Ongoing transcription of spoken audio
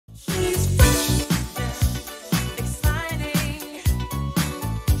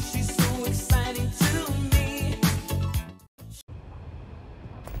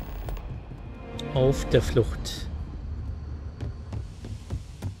Auf der Flucht.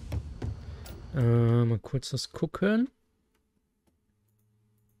 Mal kurz was gucken.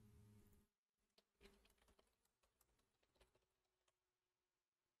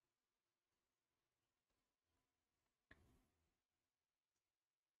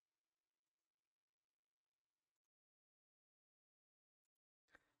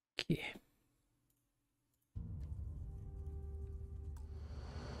 Okay.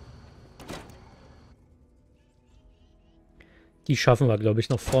 Die schaffen wir, glaube ich,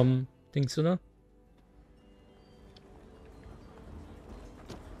 noch vorm Dings, oder?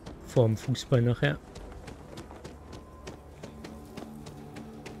 Vorm Fußball nachher.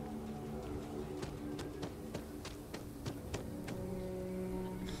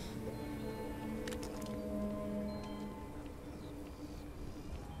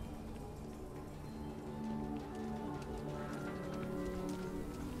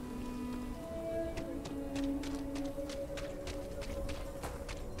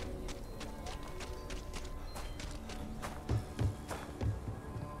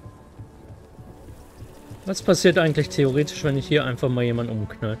 Was passiert eigentlich theoretisch, wenn ich hier einfach mal jemanden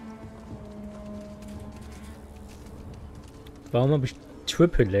umknall? Warum habe ich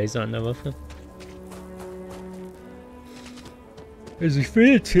Triple Laser an der Waffe? Also ich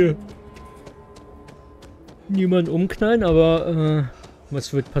will jetzt hier niemanden umknallen, aber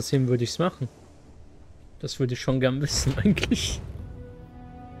was wird passieren, würde ich es machen? Das würde ich schon gern wissen eigentlich.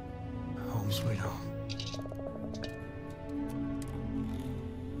 Home sweet home.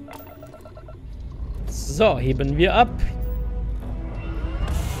 So, heben wir ab.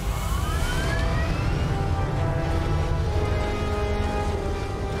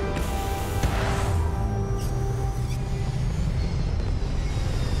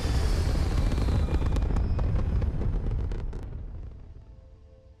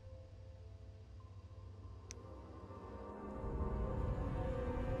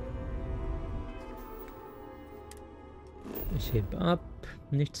 Ich hebe ab.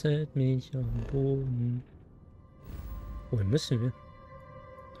 Nichts hält mich am Boden. Wohin müssen wir?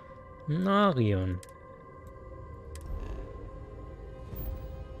 Narion.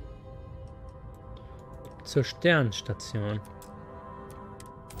 Zur Sternstation.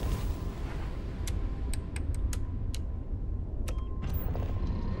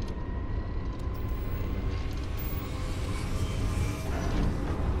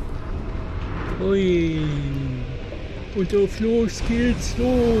 Ui. Und auf los geht's,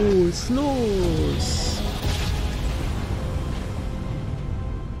 los, los.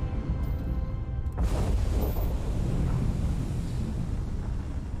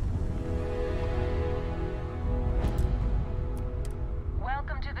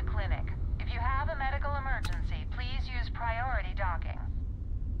 Welcome to the clinic. If you have a medical emergency, please use priority docking.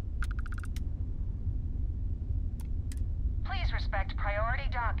 Please respect priority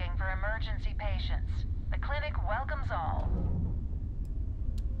docking for emergency patients. The clinic welcomes all.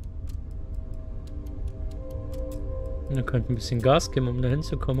 Wir könnten ein bisschen Gas geben, um da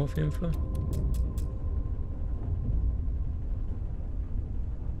hinzukommen, auf jeden Fall.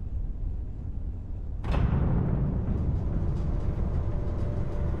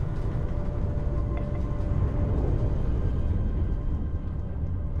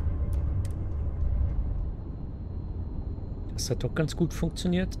 Das hat doch ganz gut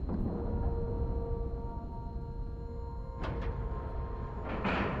funktioniert.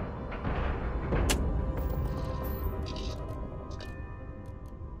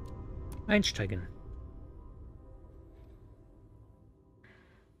 Einsteigen.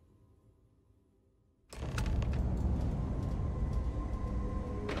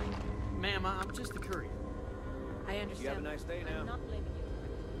 Ma'am, I'm just the courier. I understand. You have a nice day now. I'm not blaming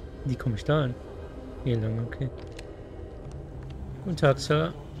you. Wie komme ich da an? Hier lang, okay. Guten Tag,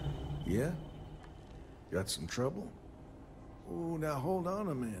 Sir. Yeah? Got some trouble? Oh, now hold on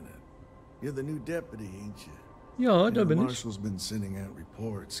a minute. You're the new deputy, ain't you? Ja, da The bin ich. marshal's been sending out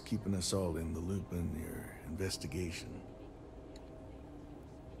reports, keeping us all in the loop in your investigation.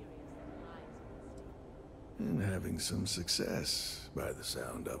 And having some success, by the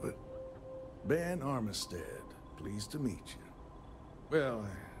sound of it. Ben Armistead, pleased to meet you. Well,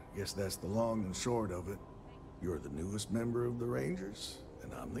 I guess that's the long and short of it. You're the newest member of the Rangers,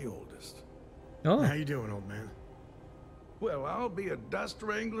 and I'm the oldest. Oh, How you doing, old man? Well, I'll be a dust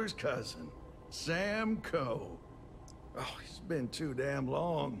wrangler's cousin, Sam Coe. Oh, he's been too damn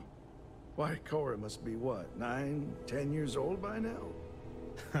long. Why, Cora must be what, 9, 10 years old by now?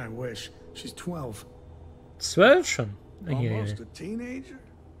 I wish. She's 12. 12 schon. Almost a teenager?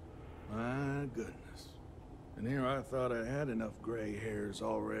 My goodness. And here I thought I had enough gray hairs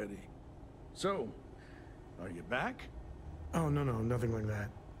already. So, are you back? Oh, no, nothing like that.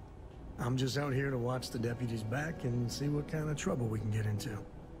 I'm just out here to watch the deputies back and see what kind of trouble we can get into.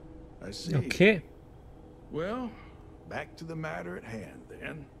 I see. Okay. Well, back to the matter at hand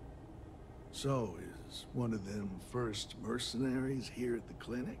then. So, is one of them first mercenaries here at the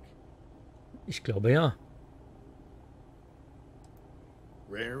clinic? Ich glaube ja.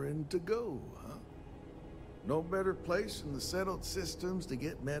 Raring to go, huh? No better place in the settled systems to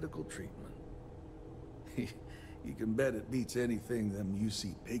get medical treatment. You can bet it beats anything them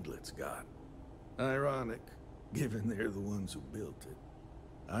UC piglets got. Ironic, given they're the ones who built it.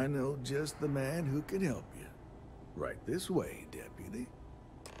 I know just the man who can help you. Right this way, deputy.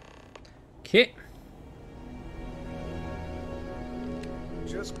 Okay.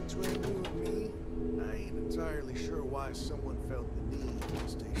 Just between you and me, I ain't entirely sure why someone felt the need to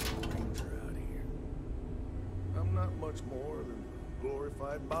station a ranger out here. I'm not much more than a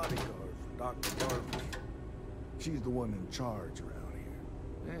glorified bodyguard for Dr. Darvish. She's the one in charge around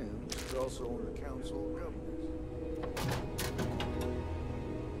here. And she's also on the Council of Governors.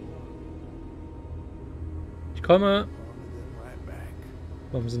 Ich komme. On to them right back.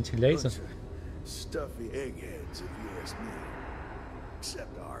 Warum sind die Laser? Bunch of stuffy eggheads, if you ask me.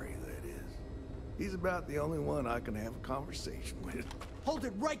 Except Ari, that is. He's about the only one I can have a conversation with. Hold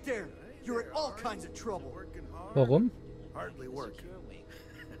it right there! You're in all kinds of trouble. Working hard? Warum? Hardly working.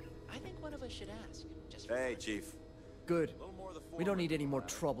 I think one of us should ask. Just Hey, Chief. Good. We don't need any more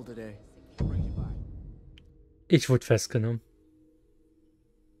trouble today. Ich wurde festgenommen.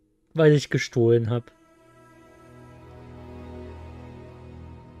 Weil ich gestohlen habe.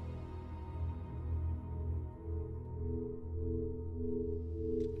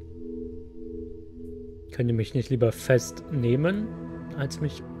 Könnt ihr mich nicht lieber festnehmen, als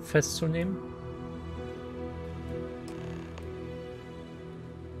mich festzunehmen?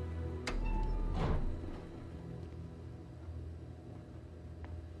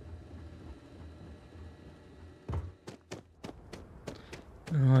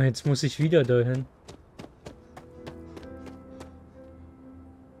 Oh, jetzt muss ich wieder dahin.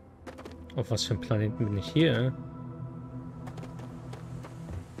 Auf was für einem Planeten bin ich hier?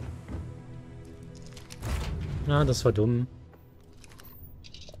 Ah, das war dumm.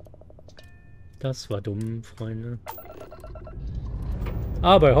 Das war dumm, Freunde.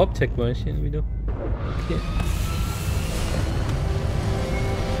 Ah, bei Haupttech war ich hier wieder. Okay.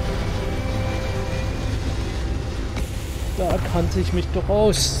 Da kannte ich mich doch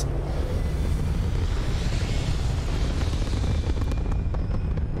aus.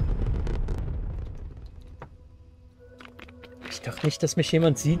 Ich dachte nicht, dass mich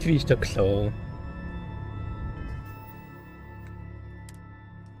jemand sieht, wie ich da klaue.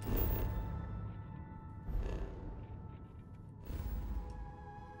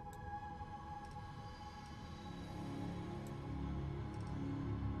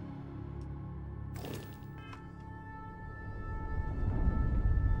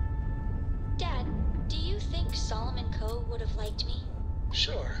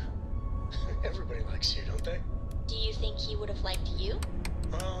 Sure. Everybody likes you, don't they? Do you think he would have liked you?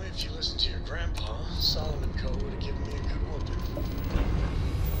 Well, if you listen to your grandpa, Solomon Coe would have given me a good whooping.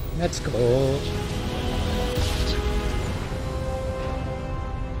 Let's go.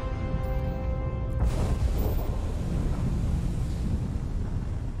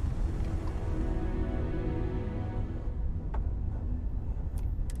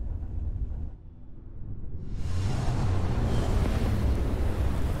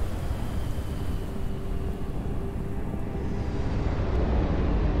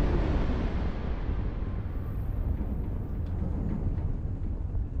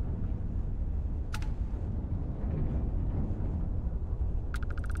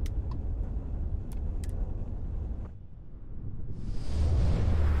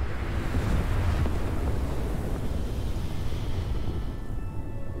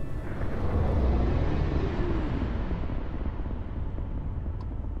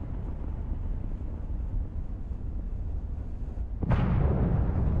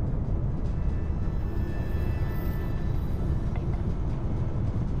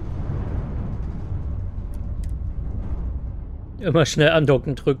 Immer schnell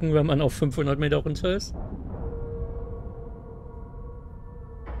andocken drücken, wenn man auf 500 Meter runter ist.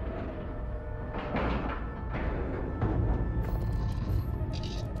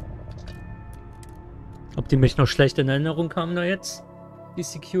 Ob die mich noch schlecht in Erinnerung haben da jetzt? Die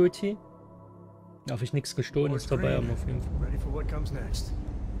Security? Darf ich nichts Gestohlenes dabei haben auf jeden Fall. Ready for what comes next.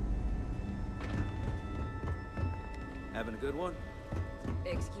 Having a good one?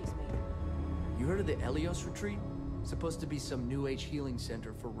 Excuse me. You heard of the Helios retreat? Supposed to be some new age healing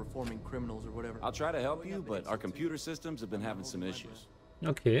center for reforming criminals or whatever. I'll try to help you, but our computer systems have been having some issues.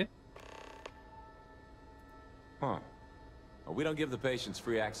 Okay. Huh. Well, we don't give the patients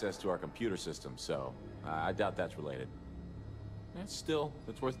free access to our computer system, so I doubt that's related. Still,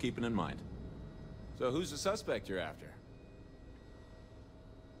 it's worth keeping in mind. So who's the suspect you're after?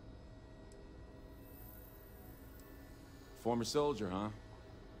 Former soldier, huh?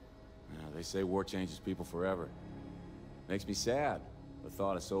 Yeah, they say war changes people forever. Makes me sad, the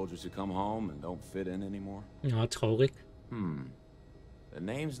thought of soldiers who come home and don't fit in anymore. Ja, traurig. The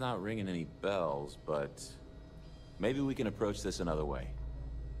name's not ringing any bells, but maybe we can approach this another way.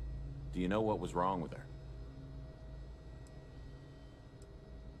 Do you know what was wrong with her?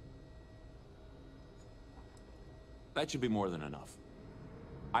 That should be more than enough.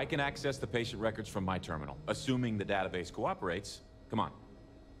 I can access the patient records from my terminal, assuming the database cooperates. Come on.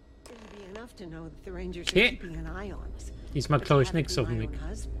 It'll be enough to know that the Rangers are Okay. keeping an eye on us. Diesmal But klaue you ich have to nix be auf den my Weg. own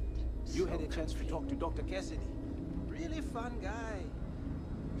husband. You had a So chance to talk to Dr. Cassidy. Really fun guy.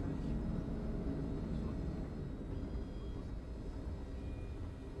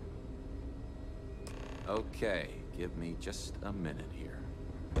 Okay, give me just a minute here.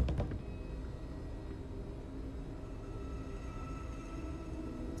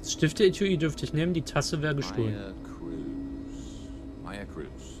 Das Stifte-Etui dürfte ich nehmen, die Tasse wäre gestohlen. Maya Cruz. Maya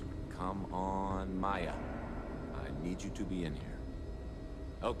Cruz. Come on, Maya. I need you to be in here.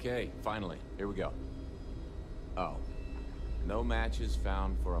 Okay, finally. Here we go. Oh. No matches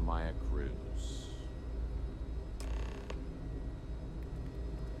found for a Maya Cruz.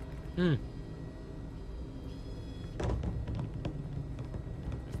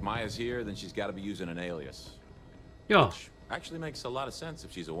 If Maya's here, then she's got to be using an alias. Ja, Which actually makes a lot of sense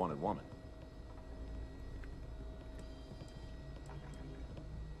if she's a wanted woman.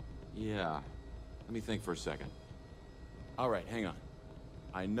 Yeah. Let me think for a second. All right, hang on.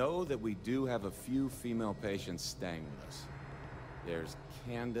 I know that we do have a few female patients staying with us. There's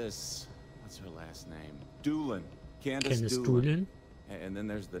Candace... What's her last name? Doolin. Candace Doolin. And then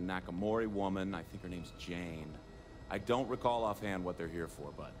there's the Nakamori woman. I think her name's Jane. I don't recall offhand what they're here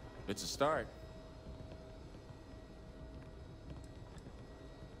for, but it's a start.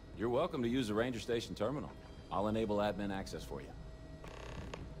 You're welcome to use the Ranger Station terminal. I'll enable admin access for you.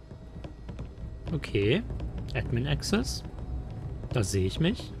 okay. Admin Access. Da sehe ich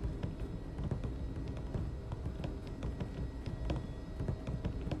mich.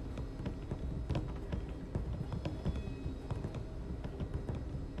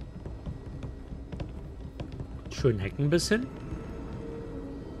 Schön hacken ein bisschen.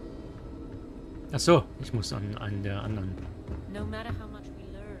 Ach so, ich muss an einen der anderen. no matter how much we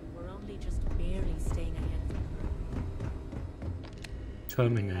learn, we're only just barely staying ahead of them.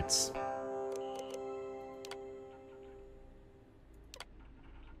 Terminals.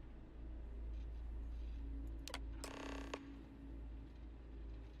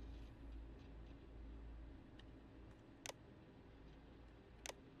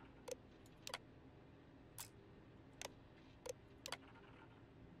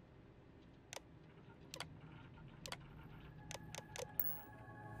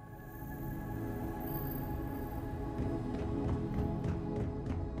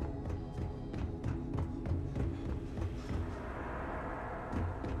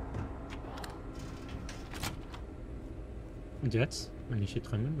 Und jetzt, wenn ich hier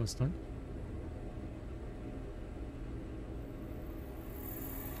drin bin, was dann?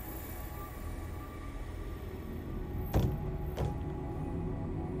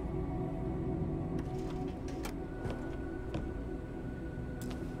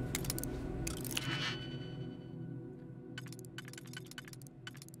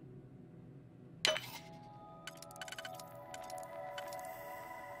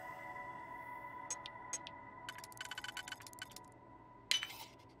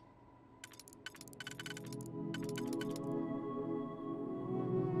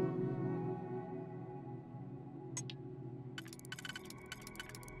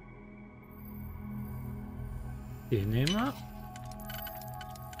 Den nehmen wir.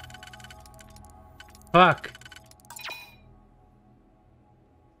 Fuck.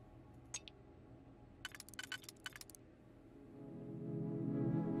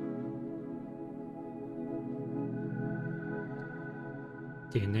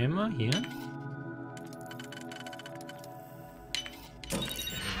 Den nehmen wir hier.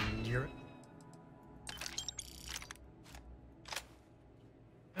 You're...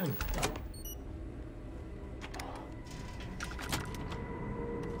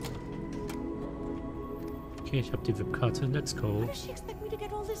 Okay, ich habe die Webkarte. Let's go. How does she expect me to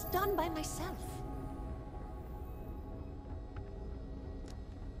get all this done by myself?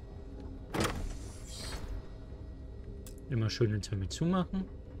 Immer schön hinter mir zumachen.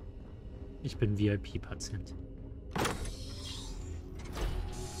 Ich bin VIP-Patient.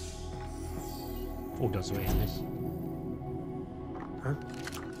 Oder so ähnlich. Huh?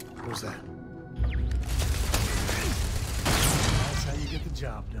 What was that? That's how you get the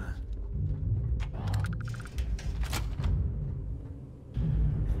job done.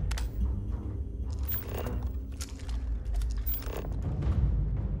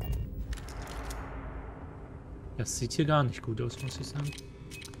 Das sieht hier gar nicht gut aus, muss ich sagen.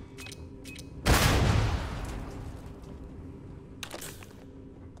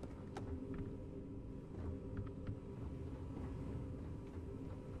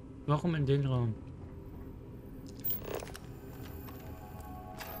 Warum in den Raum?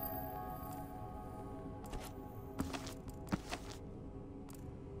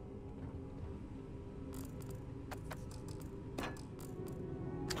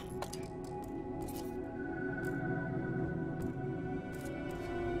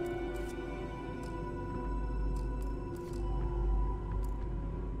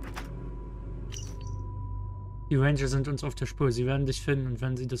 Die Ranger sind uns auf der Spur. Sie werden dich finden und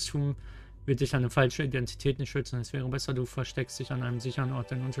wenn sie das tun, wird dich eine falsche Identität nicht schützen. Es wäre besser, du versteckst dich an einem sicheren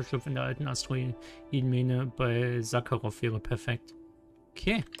Ort. Dein Unterschlupf in der alten Asteroidenmine bei Sakharov wäre perfekt.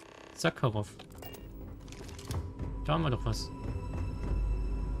 Okay, Sakharov. Da haben wir doch was.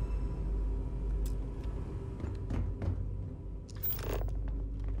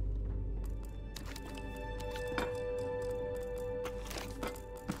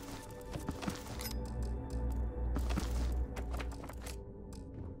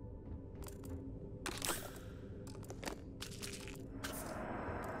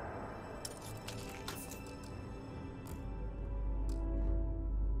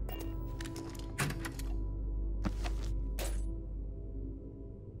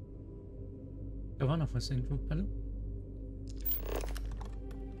 Da war noch was irgendwo. Hallo?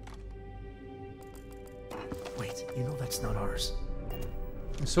 Wait, you know that's not ours.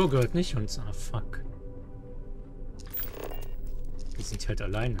 So gehört nicht uns. Ah, fuck. Wir sind halt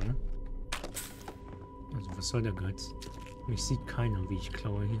alleine, ne? Also, was soll der Geiz? Mich sieht keiner, wie ich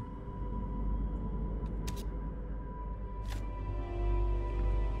klaue hier.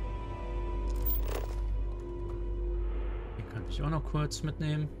 Den kann ich auch noch kurz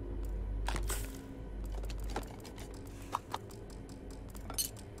mitnehmen.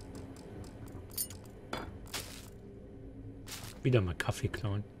 Wieder mal Kaffee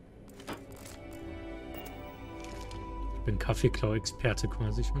klauen. Ich bin Kaffeeklau-Experte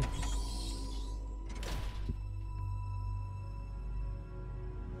quasi schon.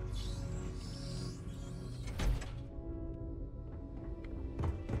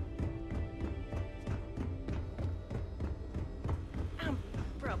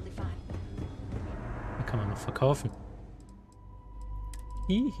 Die kann man noch verkaufen.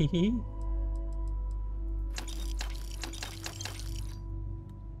 Hihihi.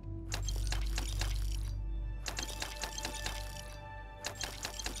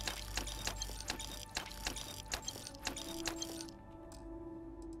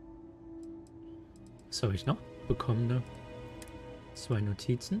 Was habe ich noch bekommen da? 2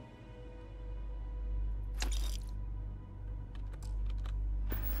 Notizen.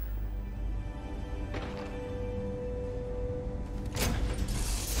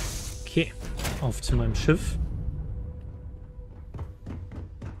 Okay, auf zu meinem Schiff.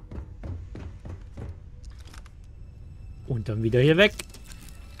 Und dann wieder hier weg.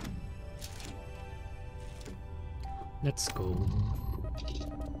 Let's go.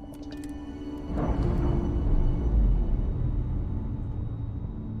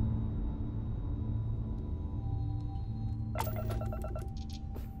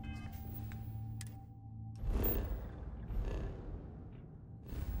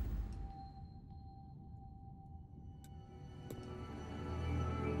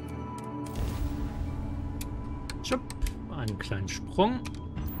 Einen kleinen Sprung.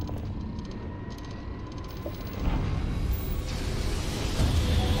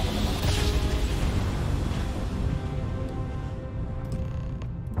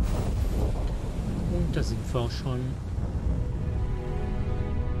 Und da sind wir auch schon.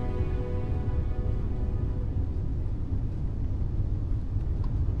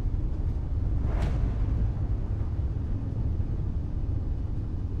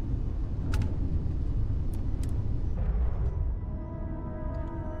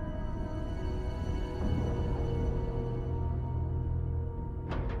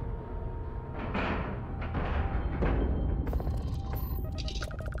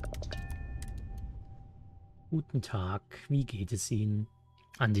 Guten Tag, wie geht es Ihnen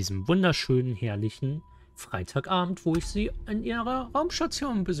an diesem wunderschönen, herrlichen Freitagabend, wo ich sie in ihrer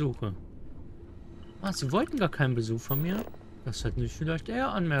Raumstation besuche. Ah, sie wollten gar keinen Besuch von mir. Das hätten sie vielleicht eher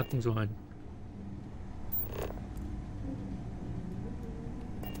anmerken sollen.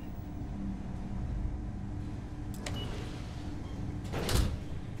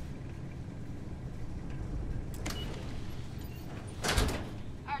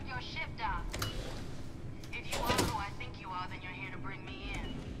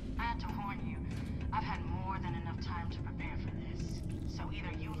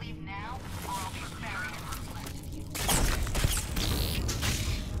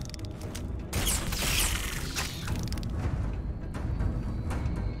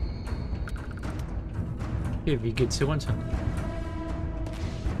 Okay, wie geht's hier runter?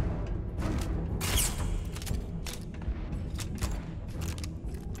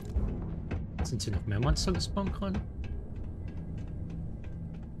 Sind hier noch mehr Monster gespawnt gerade?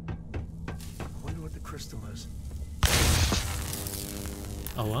 I wonder what the crystal is.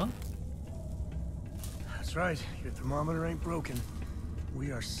 Aua. That's right. Your thermometer ain't broken.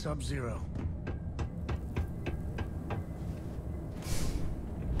 We are sub-zero.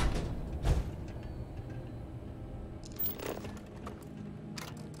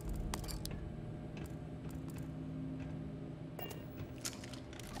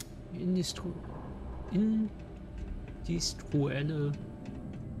 Industrielle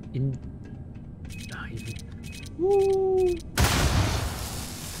Nein.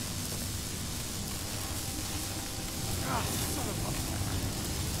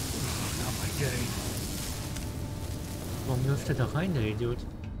 Warum läuft er da rein, der Idiot?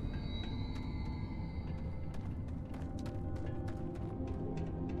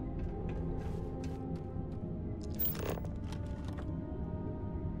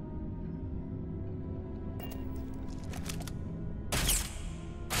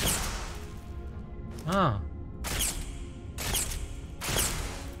 Ah.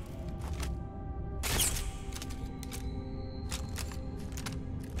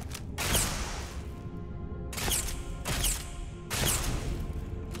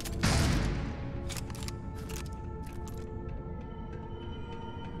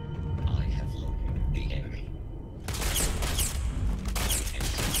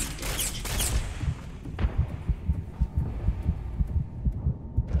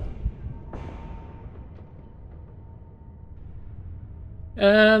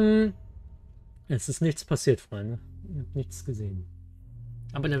 Es ist nichts passiert, Freunde. Ich habe nichts gesehen.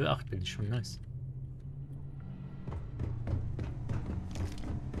 Aber Level 8 bin ich schon, nice.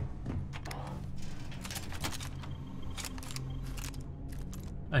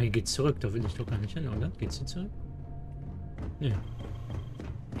 Ah, hier geht's zurück, da will ich doch gar nicht hin, oder? Geht's hier zurück? Nee.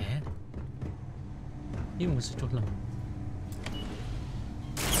 Hä? Hier muss ich doch lang.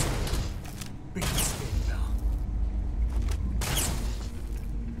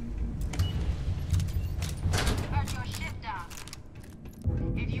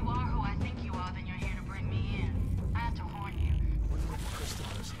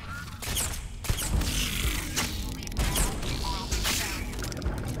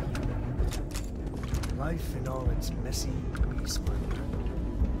 Life in all its messy splendor.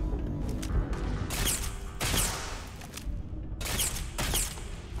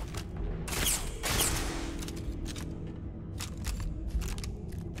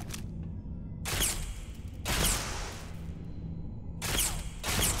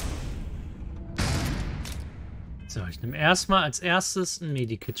 So, ich nehme erstmal als erstes ein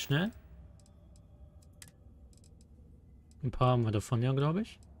Medikit schnell. Ein paar haben wir davon ja, glaube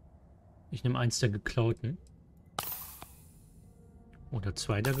ich. Ich nehme eins der geklauten. Oder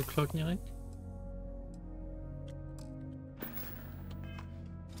zwei der geklauten direkt.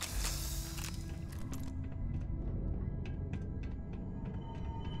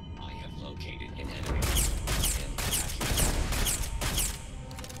 I have located an enemy.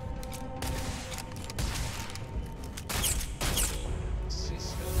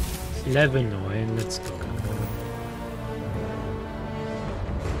 11-9, let's go.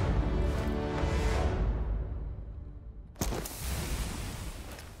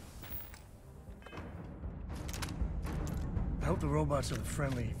 I hope the robots are the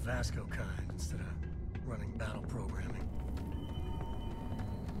friendly Vasco kind instead of running battle programming.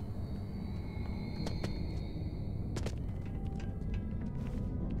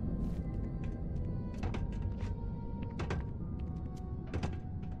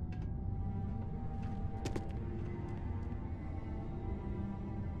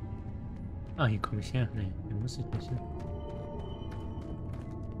 Ah, hier komme ich her. Nee, hier muss ich nicht hin.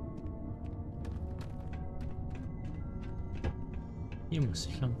 Hier muss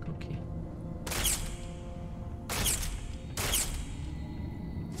ich lang, okay.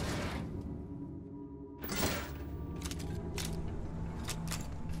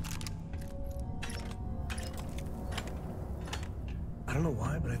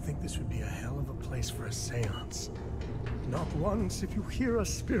 think this would be a hell of a place for a seance. Knock once if you hear us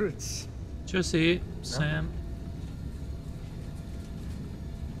spirits. Tschüssi, Sam.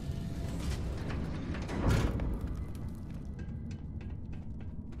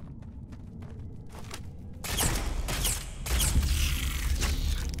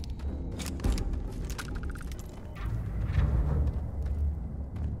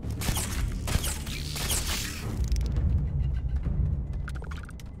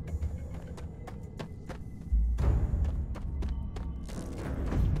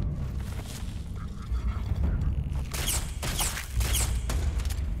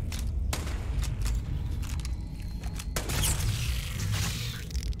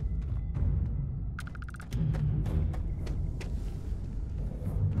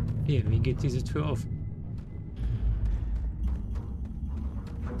 Hier, wie geht diese Tür auf?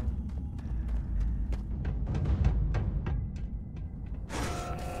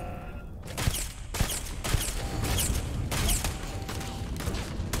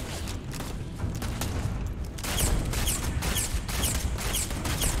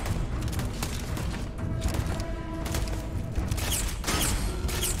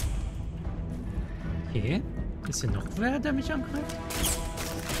 Okay. Ist hier noch wer, der mich angreift?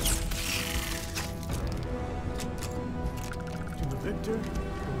 Victor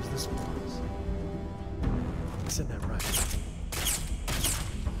goes the spoils. Isn't that right?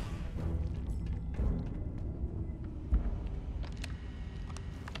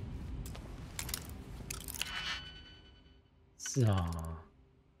 So.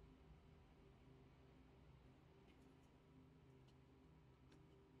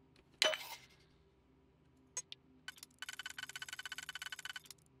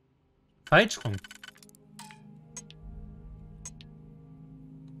 Falsch rum.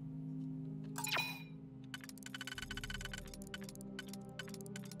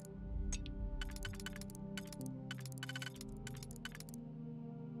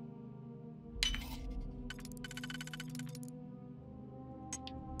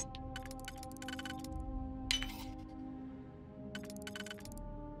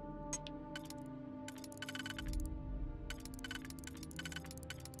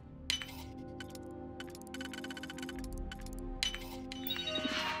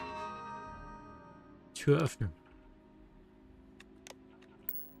 Tür öffnen.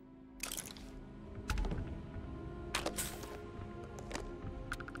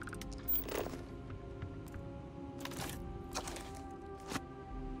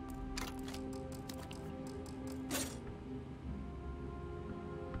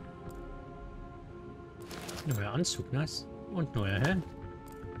 Neuer Anzug, nice. Und neuer Helm.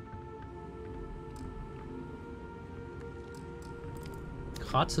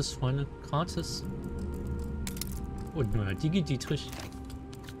 Gratis, Freunde. Gratis. Und neuer Digi-Dietrich.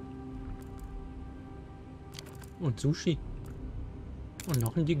 Und Sushi. Und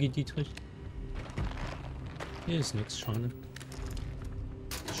noch ein Digi-Dietrich. Hier ist nichts, schade.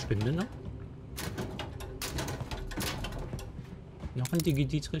 Spinde noch. Noch ein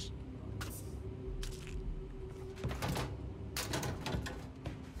Digi-Dietrich.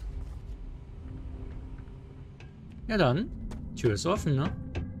 Ja dann. Tür ist offen, ne?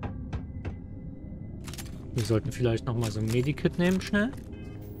 Wir sollten vielleicht noch mal so ein Medikit nehmen, schnell.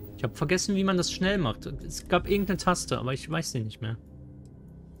 Ich habe vergessen, wie man das schnell macht. Es gab irgendeine Taste, aber ich weiß sie nicht mehr.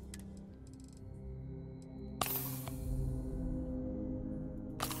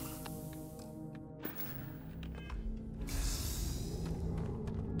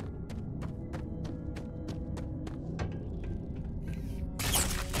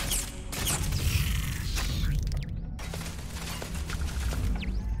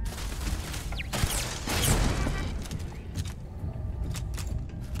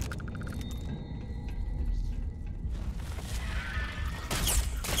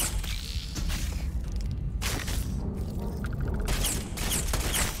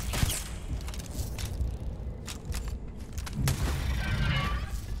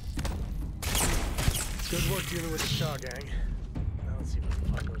 Good work dealing with the Shaw gang. Now let's see if we can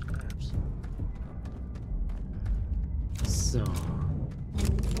find those maps. So.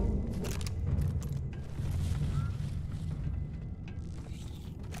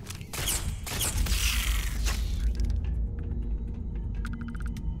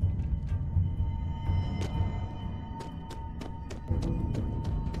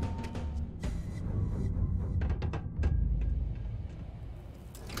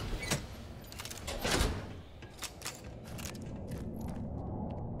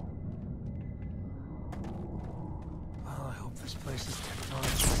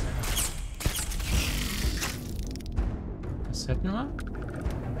 Kassetten wir?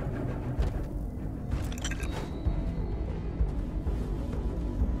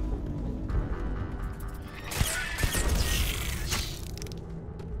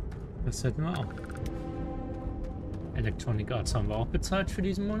 Das hätten wir auch. Electronic Arts haben wir auch bezahlt für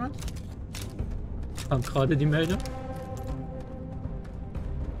diesen Monat. Kam gerade die Meldung.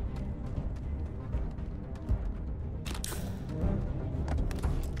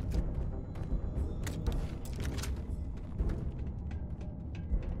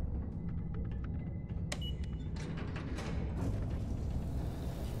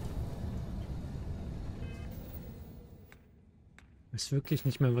 Ich weiß wirklich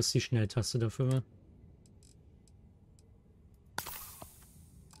nicht mehr, was die Schnelltaste dafür war.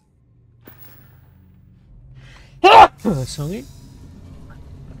 Oh, sorry.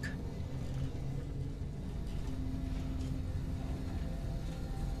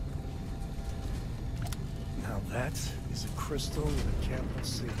 Now that is a crystal with a capital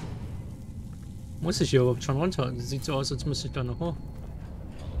C. Muss ich hier überhaupt schon runter? Sieht so aus, als müsste ich da noch hoch.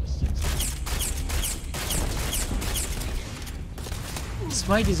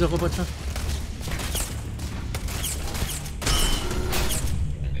 Zwei dieser Roboter.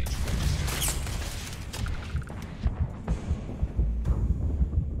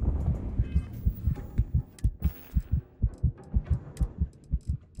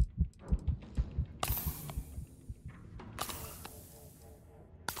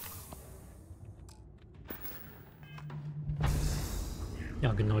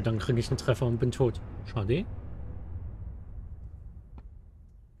 Ja, genau, dann kriege ich einen Treffer und bin tot. Schade.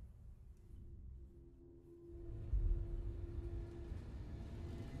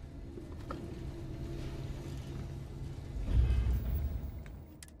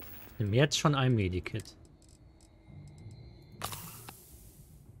 Nimm jetzt schon ein Medikit.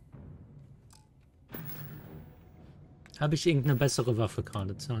 Habe ich irgendeine bessere Waffe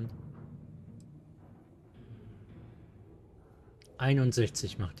gerade zur Hand?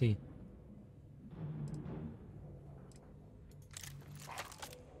 61 macht die.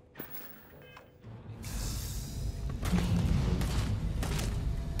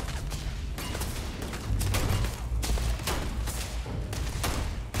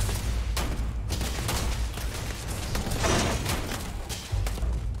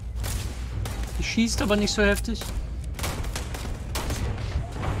 Die schießt aber nicht so heftig.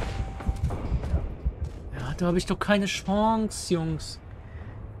 Da habe ich doch keine Chance, Jungs.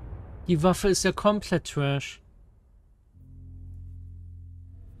 Die Waffe ist ja komplett Trash.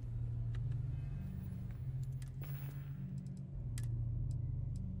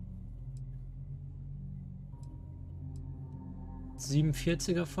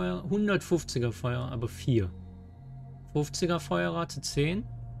 ...47er Feuer, 150er Feuer, aber 4. 50er Feuerrate 10.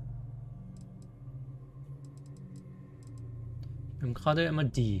 Wir haben gerade immer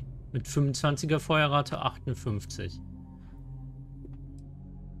die. Mit 25er Feuerrate 58.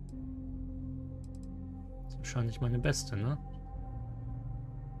 Das ist wahrscheinlich meine beste, ne?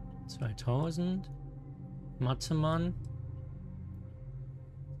 2000. Mathemann.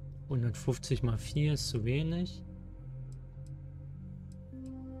 150 mal 4 ist zu wenig.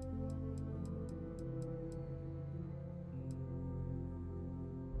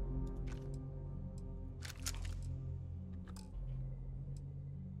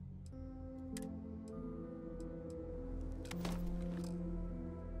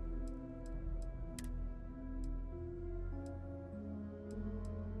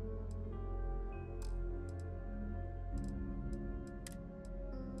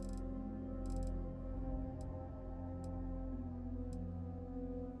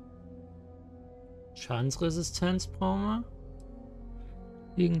 Schadensresistenz brauchen wir.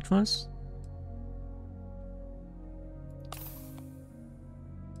 Irgendwas.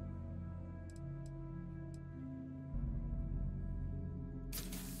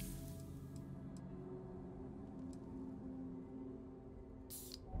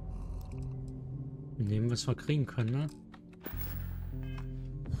 Wir nehmen, was wir kriegen können, ne?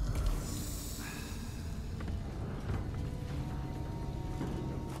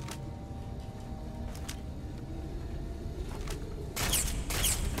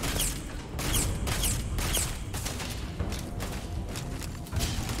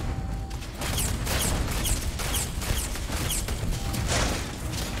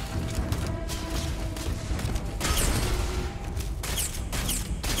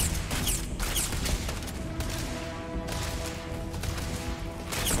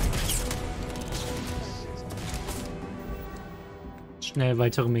 Schnell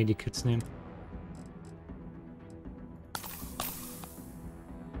weitere Medikits nehmen.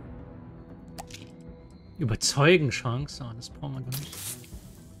 Überzeugen Chance? Ah, das brauchen wir doch nicht.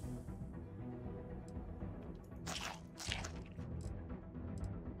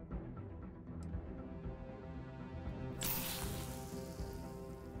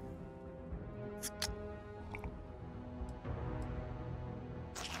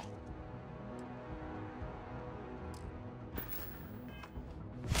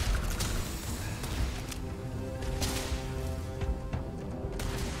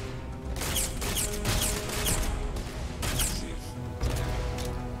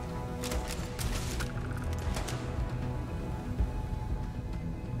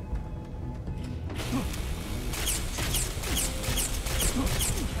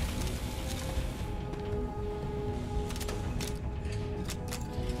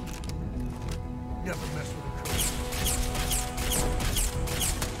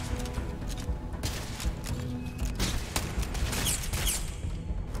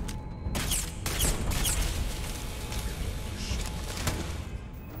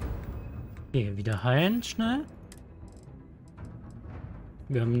 Okay, wieder heilen schnell.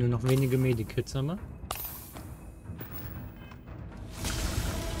 Wir haben nur noch wenige Medikits, aber.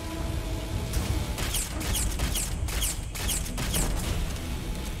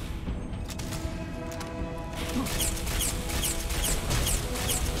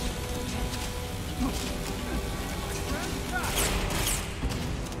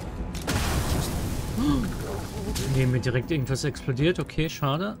 Neben mir direkt irgendwas explodiert. Okay,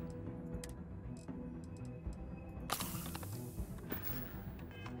 schade.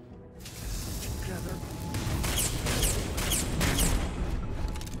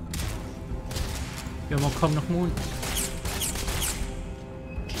 Wir haben auch kaum noch Mond.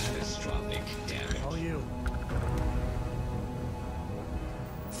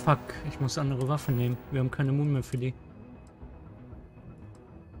 Fuck, ich muss andere Waffen nehmen. Wir haben keine Mund mehr für die.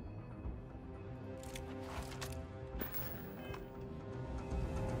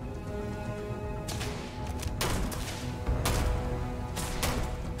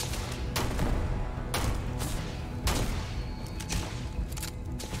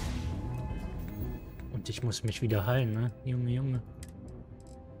 Und ich muss mich wieder heilen, ne? Junge, Junge.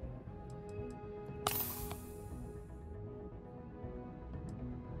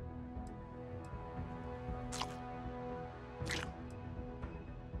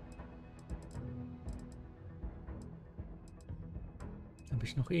 Habe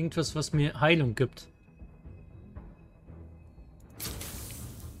ich noch irgendwas, was mir Heilung gibt?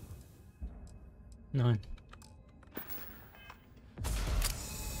 Nein.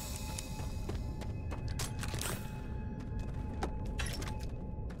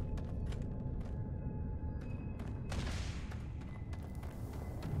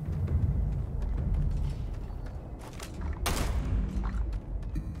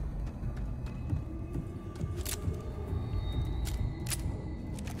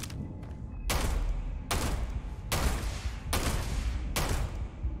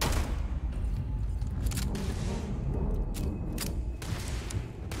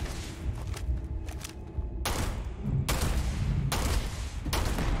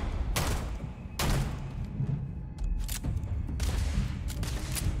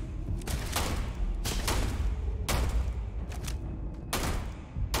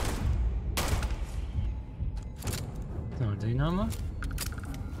 So, den haben wir.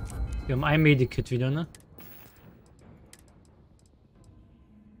 Wir haben ein Medikit wieder, ne?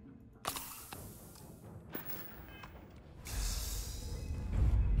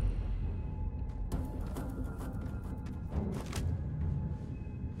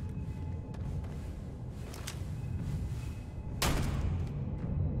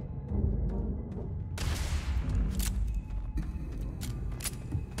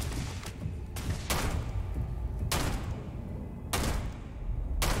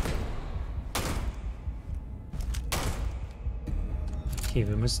 Okay,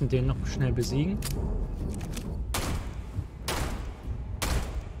 wir müssen den noch schnell besiegen.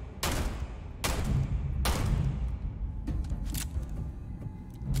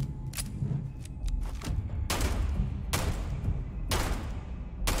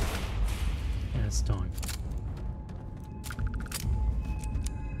 Er ist down.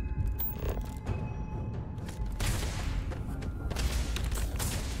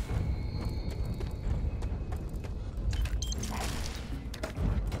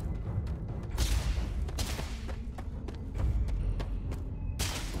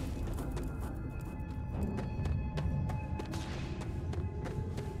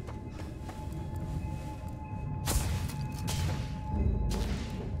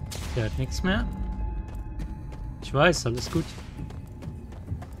 Der hat nichts mehr. Ich weiß, alles gut.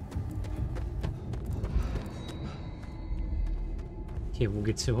 Okay, wo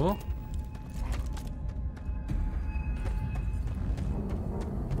geht's hier hoch?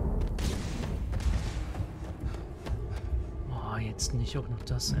 Oh, jetzt nicht auch noch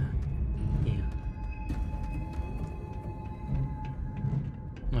das, Hier.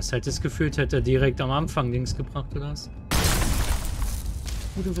 Was hätte es gefühlt, hätte er direkt am Anfang Dings gebracht, oder was?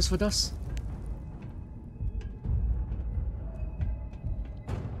 Oder was war das?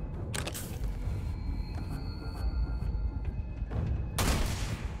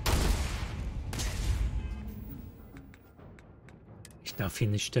 Ich darf hier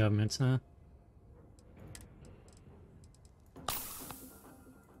nicht sterben jetzt, ne?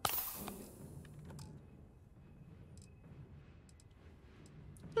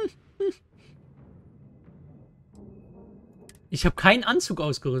 Ich habe keinen Anzug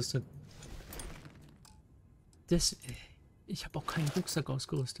ausgerüstet. Ich habe auch keinen Rucksack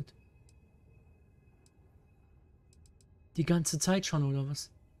ausgerüstet. Die ganze Zeit schon, oder was?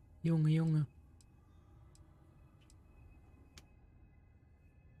 Junge, Junge.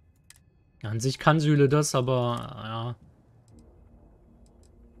 Ja, an sich kann Sühle das, aber ja.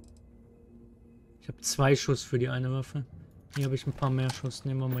 Ich habe 2 Schuss für die eine Waffe. Hier habe ich ein paar mehr Schuss.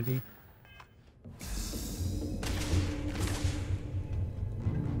 Nehmen wir mal die.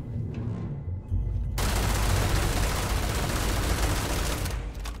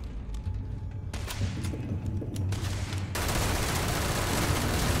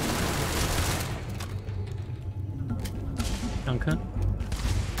 Danke.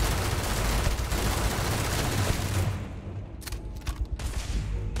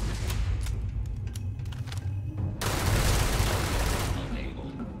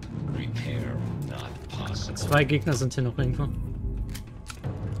 Zwei Gegner sind hier noch irgendwo.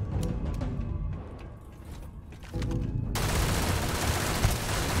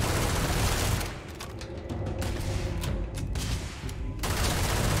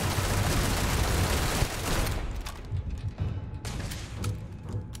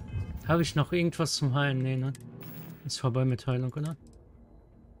 Habe ich noch irgendwas zum Heilen? Nee, ne? Ist vorbei mit Heilung, oder?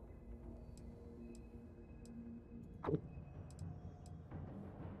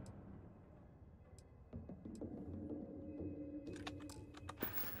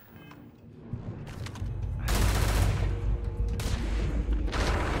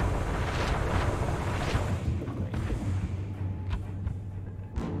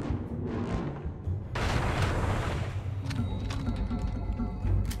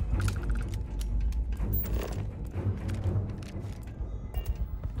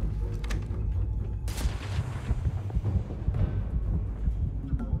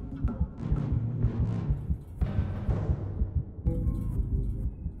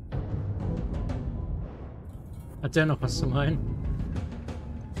 Hat der noch was zum Heilen?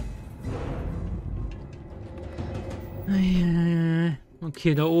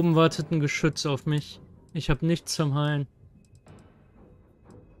 Okay, da oben wartet ein Geschütz auf mich. Ich habe nichts zum Heilen.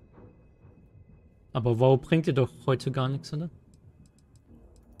 Aber wow, bringt dir doch heute gar nichts, oder?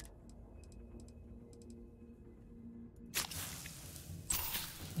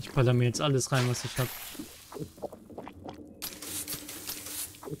 Ich baller mir jetzt alles rein, was ich habe.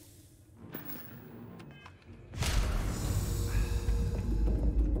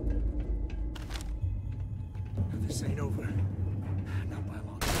 This ain't over. Not by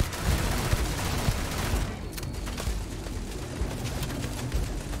long.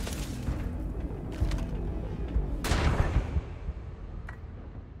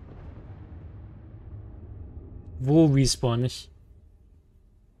 Wo respawn ich?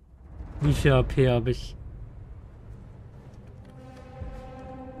 Wie viel AP habe ich?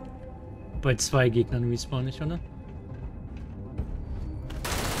 Bei 2 Gegnern respawn ich, oder?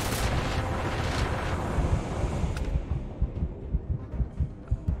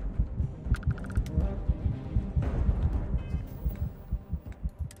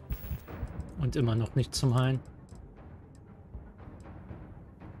 Und immer noch nicht zum Heilen.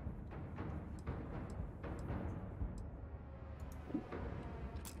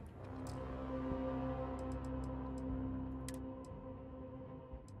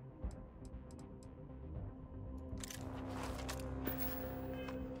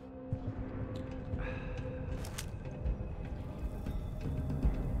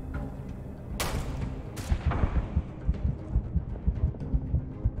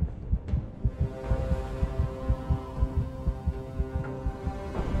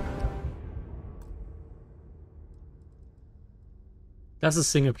 Das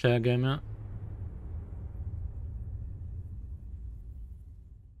ist Singleplayer-Game, ja.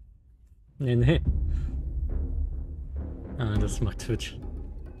 Nee, nee. Ah, das macht Twitch.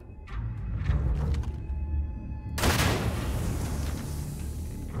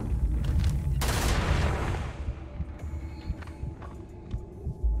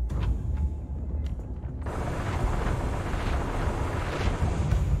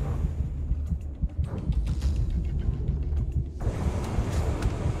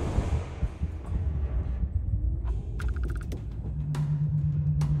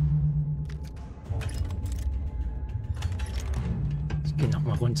 Ich geh noch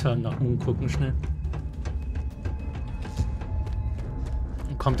mal runter nach Moon gucken schnell.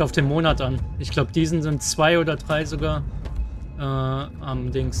 Kommt auf den Monat an. Ich glaube, diesen sind 2 oder 3 sogar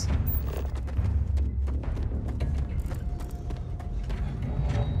am Dings.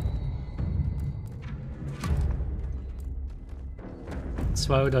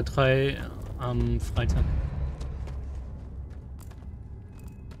 Zwei oder 3 am Freitag.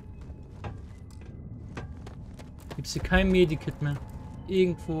 Gibt es hier kein Medikit mehr?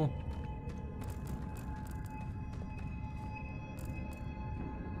 Irgendwo.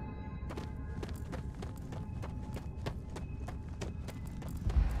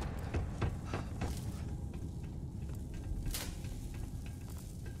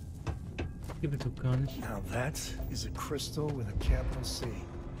 Gibt es doch gar nicht. Now that is a crystal with a capital C.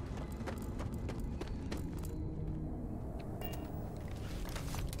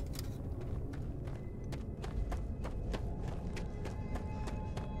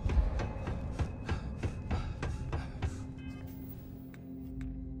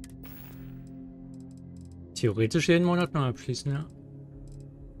 Theoretisch jeden Monat neu abschließen, ja.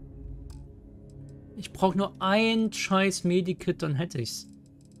 Ich brauche nur ein scheiß Medikit, dann hätte ich's.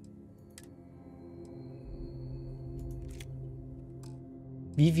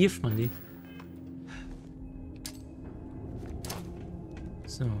 Wie wirft man die?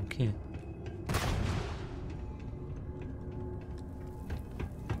 So, okay.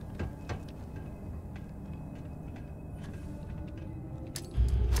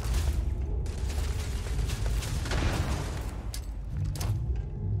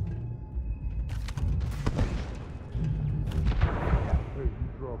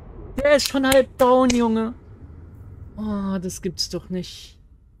 Der ist schon halb down, Junge. Oh, das gibt's doch nicht.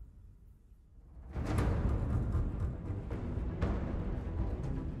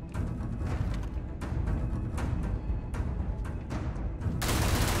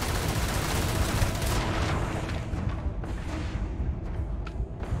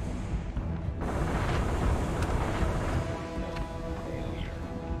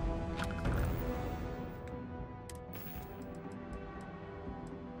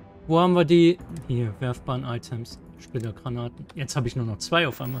 Wo haben wir die? Hier, werfbaren Items. Splittergranaten. Jetzt habe ich nur noch 2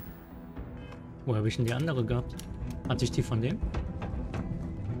 auf einmal. Wo habe ich denn die andere gehabt? Hatte ich die von dem?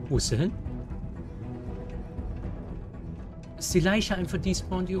 Wo ist sie hin? Ist die Leiche einfach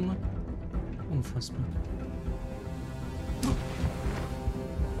despawned, Junge? Unfassbar.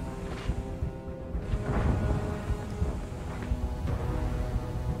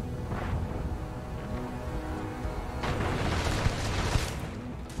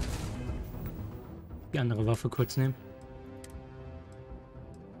 Die andere Waffe kurz nehmen.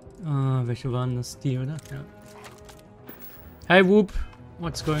 Ah, welche waren das? Die, oder? Ja. Hey, Whoop.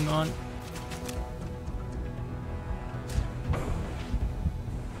 What's going on?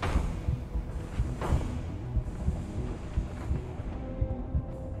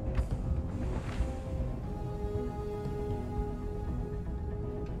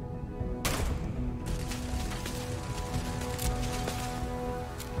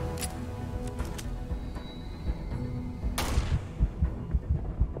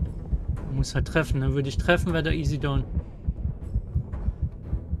 Muss halt treffen, ne? Würde ich treffen, wäre der easy down.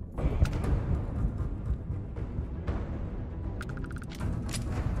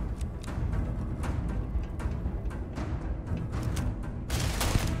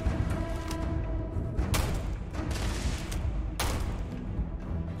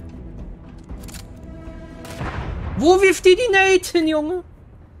 Wo wirft die Nate hin, Junge?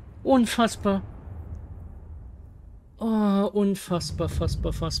 Unfassbar. Oh, unfassbar,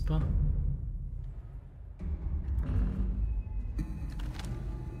 fassbar.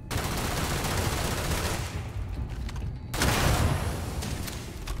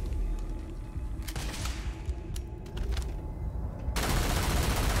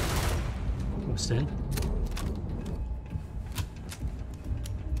 Wo ist der hin?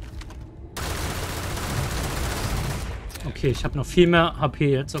 Okay, ich habe noch viel mehr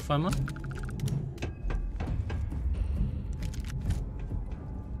HP jetzt auf einmal.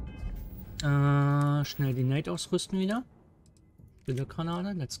 Schnell die Nate ausrüsten wieder.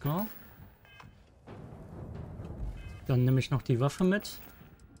 Bildergranate, let's go. Dann nehme ich noch die Waffe mit.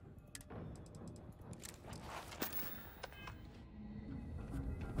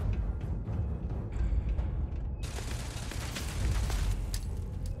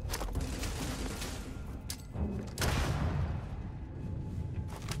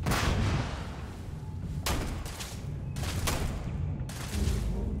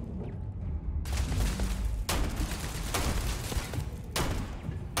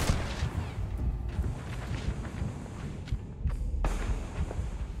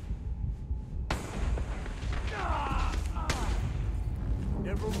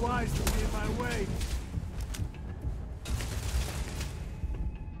 Wise to be in my way.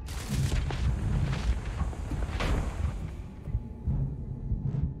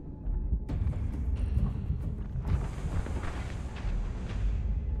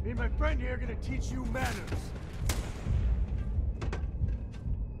 Me and my friend here are gonna teach you manners.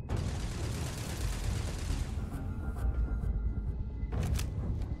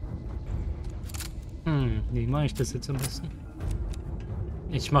 Wie mache ich das jetzt am besten?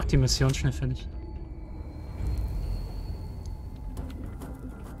 Ich mach die Mission schnell fertig.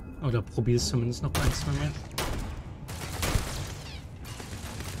 Oder probier's zumindest noch ein, zwei mehr.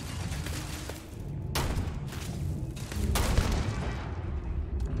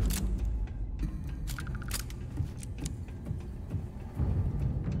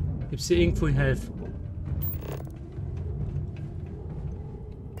 Gibt's hier irgendwo helfen?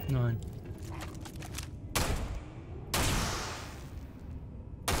 Nein.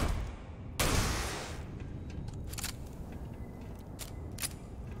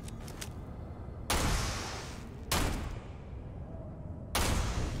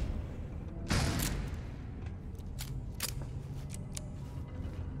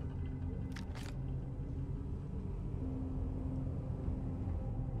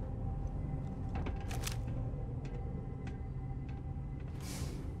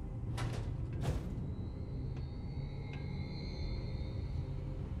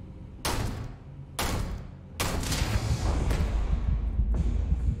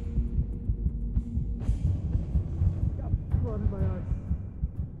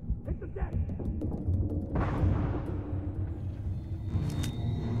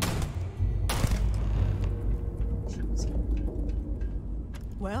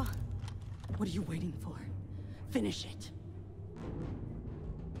 Well, what are you waiting for? Finish it.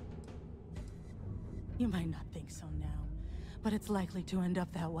 You might not think so now, but it's likely to end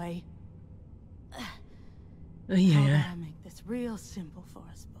up that way. How do I make this real simple for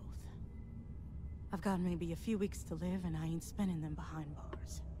us both? I've got maybe a few weeks to live, and I ain't spending them behind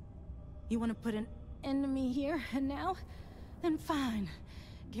bars. You want to put an end to me here and now? Then fine.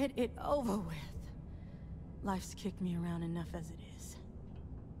 Get it over with. Life's kicked me around enough as it is.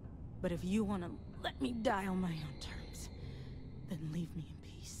 But if you want to let me die on my own terms, then leave me in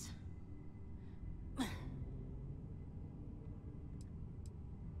peace.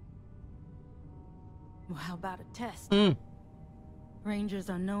 Well, how about a test? Rangers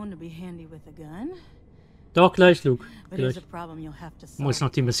are known to be handy with a gun. Doch, gleich, Luke. But Gleich. here's a problem you'll have to solve. Muss noch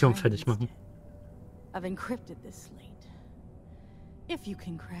die Mission fertig machen. I've encrypted this slate. If you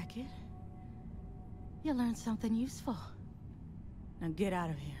can crack it, you'll learn something useful. Now get out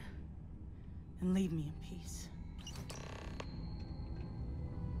of here. And leave me in peace.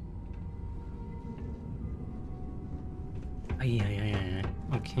 Eieieiei.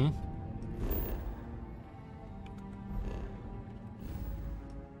 Okay.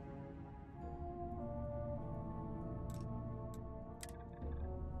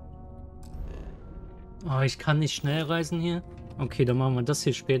 Oh, ich kann nicht schnell reisen hier. Okay, dann machen wir das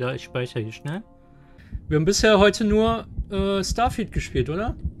hier später. Ich speichere hier schnell. Wir haben bisher heute nur Starfield gespielt,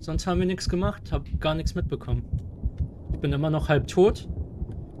 oder? Sonst haben wir nichts gemacht. Hab gar nichts mitbekommen. Ich bin immer noch halb tot.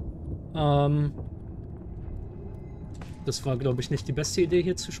 Das war, glaube ich, nicht die beste Idee,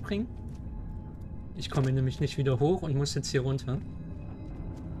 hier zu springen. Ich komme hier nämlich nicht wieder hoch und muss jetzt hier runter.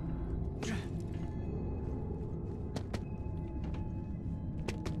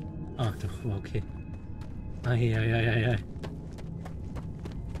 Ah, doch, war okay. Eieieiei.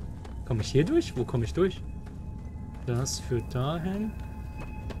 Komme ich hier durch? Wo komme ich durch? Das führt dahin.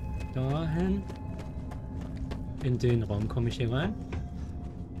 Dahin. In den Raum komme ich hier rein?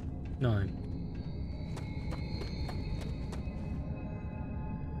 Nein.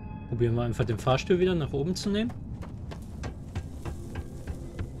 Probieren wir einfach den Fahrstuhl wieder nach oben zu nehmen.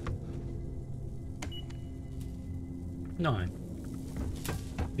 Nein.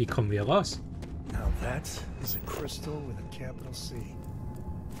 Wie kommen wir raus? Now that is a crystal with a capital C.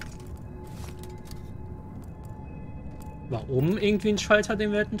 War oben irgendwie ein Schalter,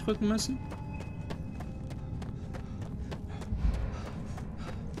 den wir hätten drücken müssen?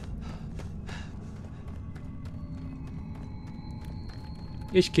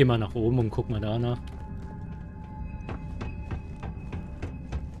 Ich gehe mal nach oben und guck mal danach.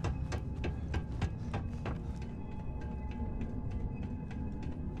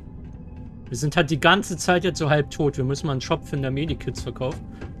 Wir sind halt die ganze Zeit jetzt so halb tot. Wir müssen mal einen Shop finden, der Medikits verkauft,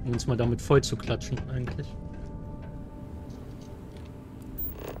 um uns mal damit voll zu klatschen eigentlich.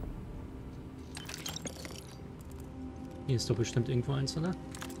 Hier ist doch bestimmt irgendwo eins, oder?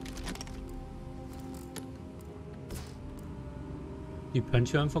 Die pennt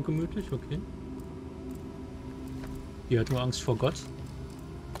hier einfach gemütlich, okay. Die hat nur Angst vor Gott.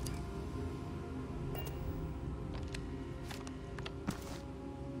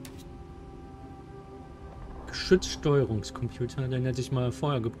 Geschützsteuerungscomputer, den hätte ich mal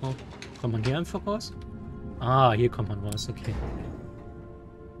vorher gebraucht. Kommt man hier einfach raus? Ah, hier kommt man raus, okay.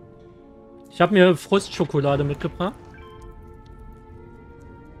 Ich habe mir Frustschokolade mitgebracht.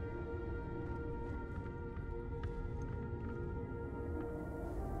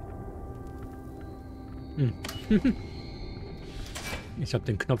 Ich habe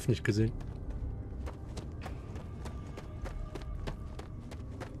den Knopf nicht gesehen.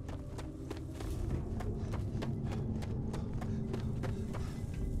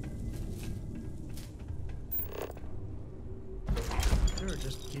 Sure,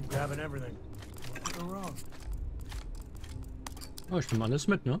 just Keep grabbing everything. What could go wrong? Oh, ich nehme alles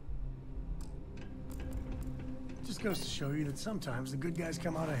mit, ne? Just goes to show you that sometimes the good guys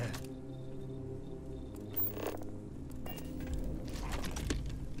come out ahead.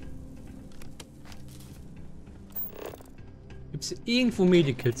 Gibt's irgendwo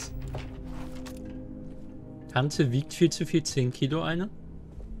Medikits? Tante wiegt viel zu viel, 10 Kilo eine.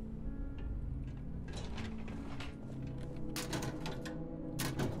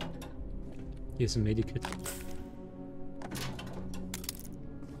 Hier ist ein Medikit.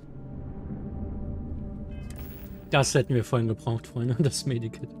 Das hätten wir vorhin gebraucht, Freunde, das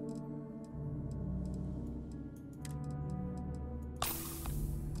Medikit.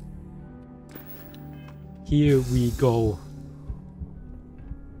 Here we go.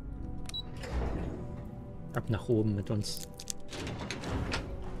 Ab nach oben mit uns.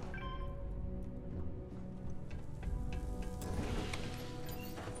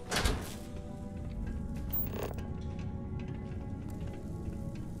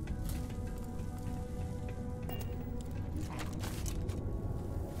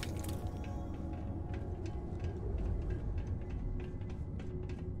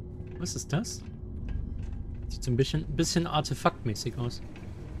 Was ist das? Sieht so ein bisschen artefaktmäßig aus.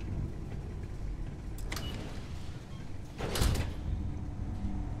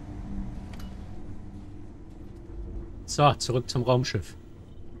 So, zurück zum Raumschiff.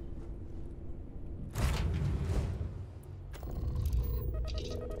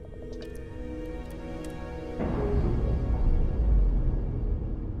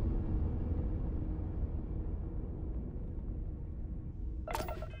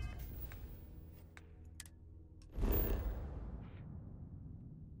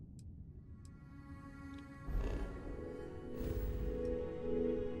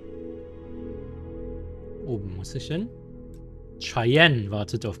 Oben muss ich hin. Cheyenne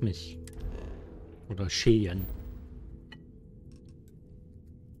wartet auf mich. Oder Cheyenne.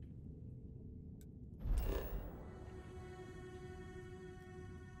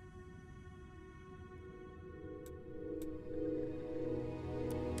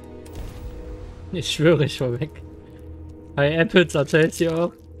 Ich schwöre, ich war weg. Bei Apples erzählt sie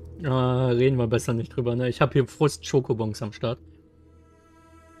auch. Reden wir besser nicht drüber, ne? Ich habe hier Frust-Schokobons am Start.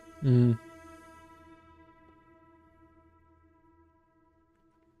 Mhm.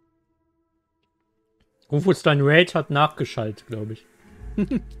 Rufus, dein Raid hat nachgeschaltet, glaube ich.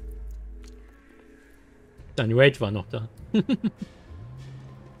 Dein Raid war noch da.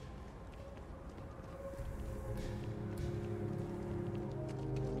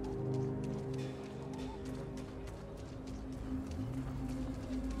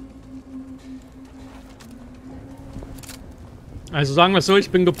 Also sagen wir es so,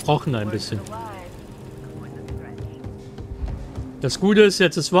 ich bin gebrochen ein bisschen. Das Gute ist,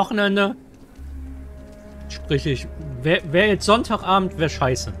 jetzt ist Wochenende. Sprich, wäre jetzt Sonntagabend, wäre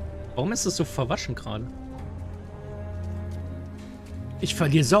scheiße. Warum ist das so verwaschen gerade? Ich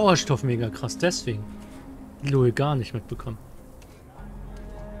verliere Sauerstoff mega krass, deswegen. Lol, gar nicht mitbekommen.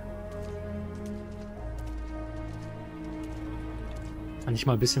 Kann ich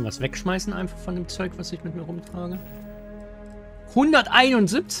mal ein bisschen was wegschmeißen einfach von dem Zeug, was ich mit mir rumtrage?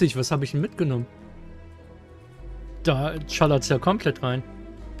 171, was habe ich denn mitgenommen? Da schallert es ja komplett rein.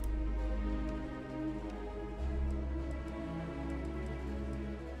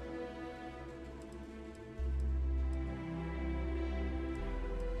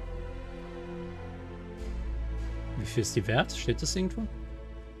 Wie viel ist die wert? Steht das irgendwo?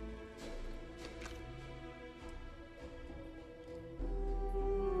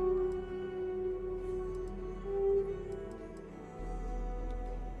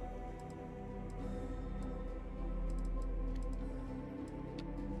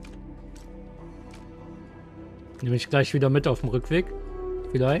 Nehme ich gleich wieder mit auf dem Rückweg.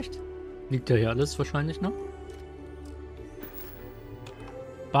 Vielleicht. Liegt ja hier alles wahrscheinlich noch.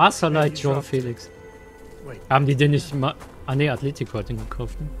 Barca-Light, Jean Felix. Haben die den nicht mal... Ah ne, Atletico hat den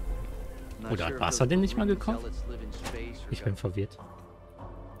gekauft. Ne? Oder hat Barca den nicht mal gekauft? Ich bin verwirrt.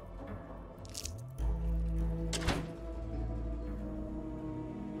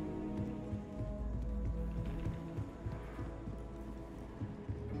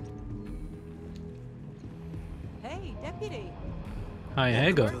 Hey, Deputy. Hi,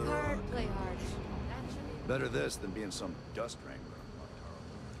 Helga. Work hard, play hard. Better this than being some dust wrangler.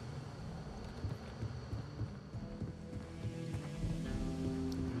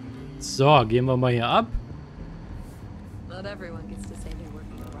 So, gehen wir mal hier ab. Not everyone gets to say they're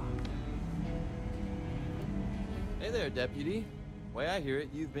working the rock. Hey there, Deputy. Way I hear it,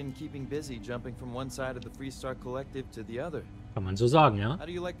 you've been keeping busy jumping from one side of the Freestar Collective to the other. Kann man so sagen, ja? How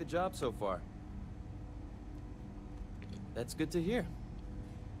do you like the job so far? That's good to hear.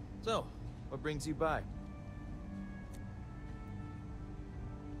 So, what brings you by?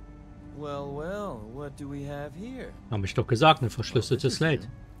 Well, well, what do we have here? Hab ich doch gesagt, ein verschlüsseltes Slate.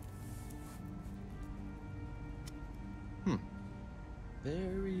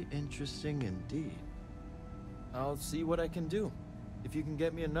 Very interesting indeed. I'll see what I can do. If you can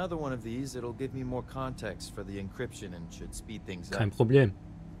get me another one of these, it'll give me more context for the encryption and should speed things up. Kein Problem.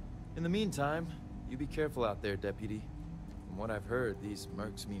 In the meantime, you be careful out there, Deputy. From what I've heard, these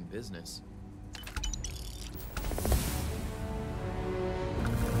mercs mean business.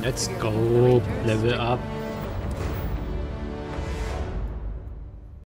 Let's go. Level up.